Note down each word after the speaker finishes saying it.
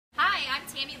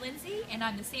Tammy Lindsey, and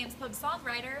I'm the Sam's Club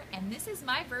songwriter, and this is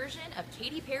my version of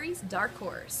Katy Perry's Dark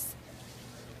Horse.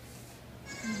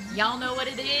 Y'all know what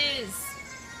it is.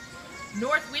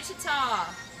 North Wichita,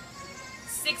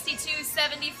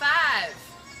 6275.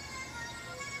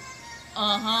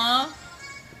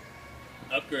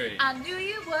 Upgrade. I knew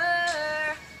you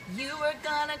were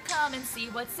gonna come and see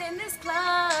what's in this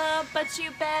club, but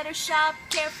you better shop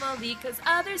carefully, cause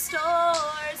other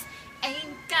stores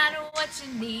ain't got what you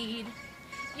need.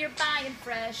 You're buying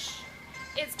fresh,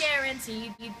 it's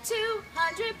guaranteed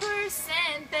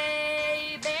 200%,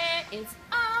 baby. It's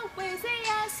always a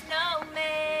yes, no,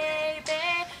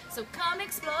 maybe. So come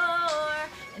explore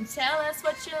and tell us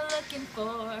what you're looking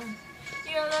for.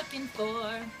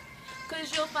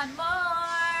 Cause you'll find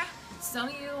more. So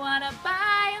you wanna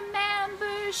buy a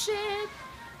membership?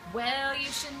 Well, you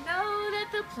should know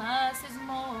that the plus is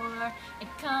more. It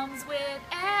comes with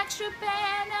extra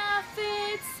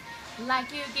benefits,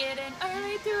 like you get in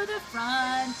early through the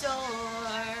front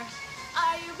door.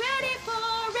 Are you ready for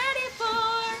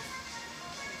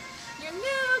your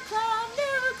new club?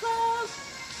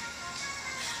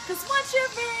 Cause once you're in,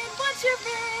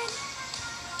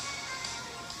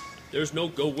 There's no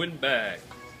going back.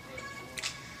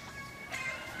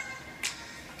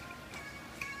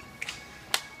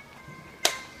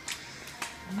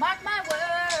 mark my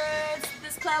words,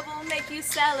 this club will make you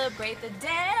celebrate the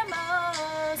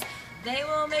demos. They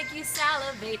will make you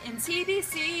salivate in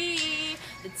TBC.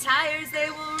 The tires, they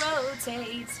will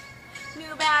rotate.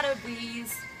 New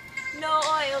batteries, no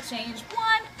oil change.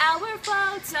 1 hour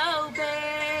photo,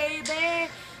 baby.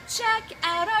 Check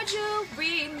out our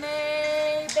jewelry,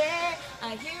 maybe. A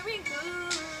hearing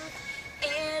booth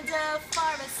and a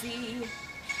pharmacy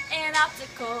and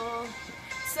optical,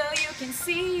 so you can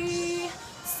see.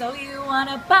 So you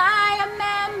wanna buy a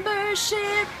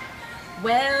membership?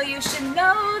 Well, you should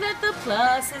know that the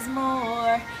plus is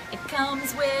more. It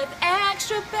comes with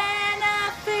extra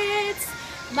benefits,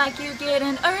 like you get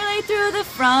in early through the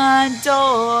front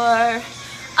door.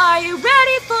 Are you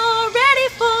ready for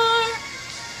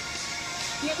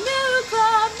your new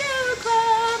club?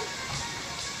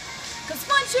 Cause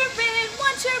once you're in,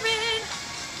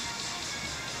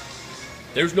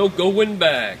 There's no going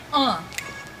back.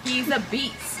 He's a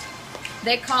beast.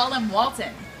 They call him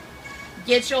Walton.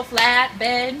 Get your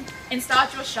flatbed and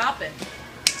start your shopping.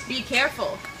 Be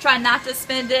careful, try not to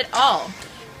spend it all.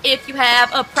 If you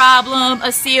have a problem,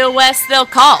 a COS they'll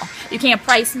call. You can't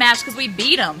price match cause we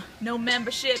beat them. No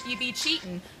membership, you be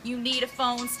cheating. You need a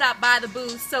phone, stop by the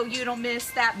booth so you don't miss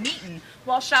that meeting.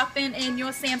 While shopping in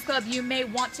your Sam's Club, you may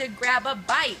want to grab a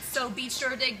bite. So be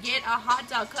sure to get a hot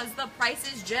dog cause the price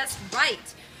is just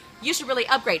right. You should really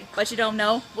upgrade, but you don't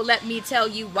know? Well, let me tell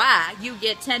you why. You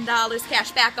get $10 cash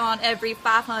back on every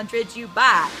 500 you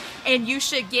buy. And you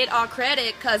should get our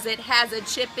credit cause it has a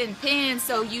chip and pin,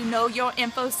 so you know your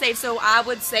info's safe. So I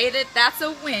would say that that's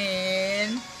a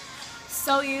win.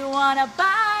 So you wanna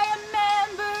buy a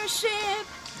membership?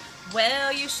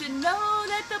 Well, you should know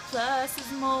that the plus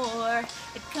is more.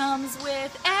 It comes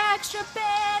with extra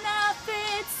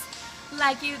benefits,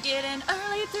 like you get in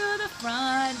early through the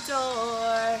front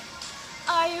door.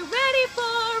 Are you ready for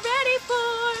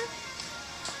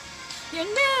your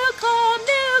new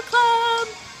club?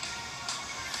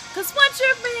 Cause once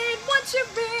you're in,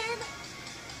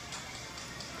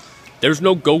 There's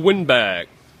no going back.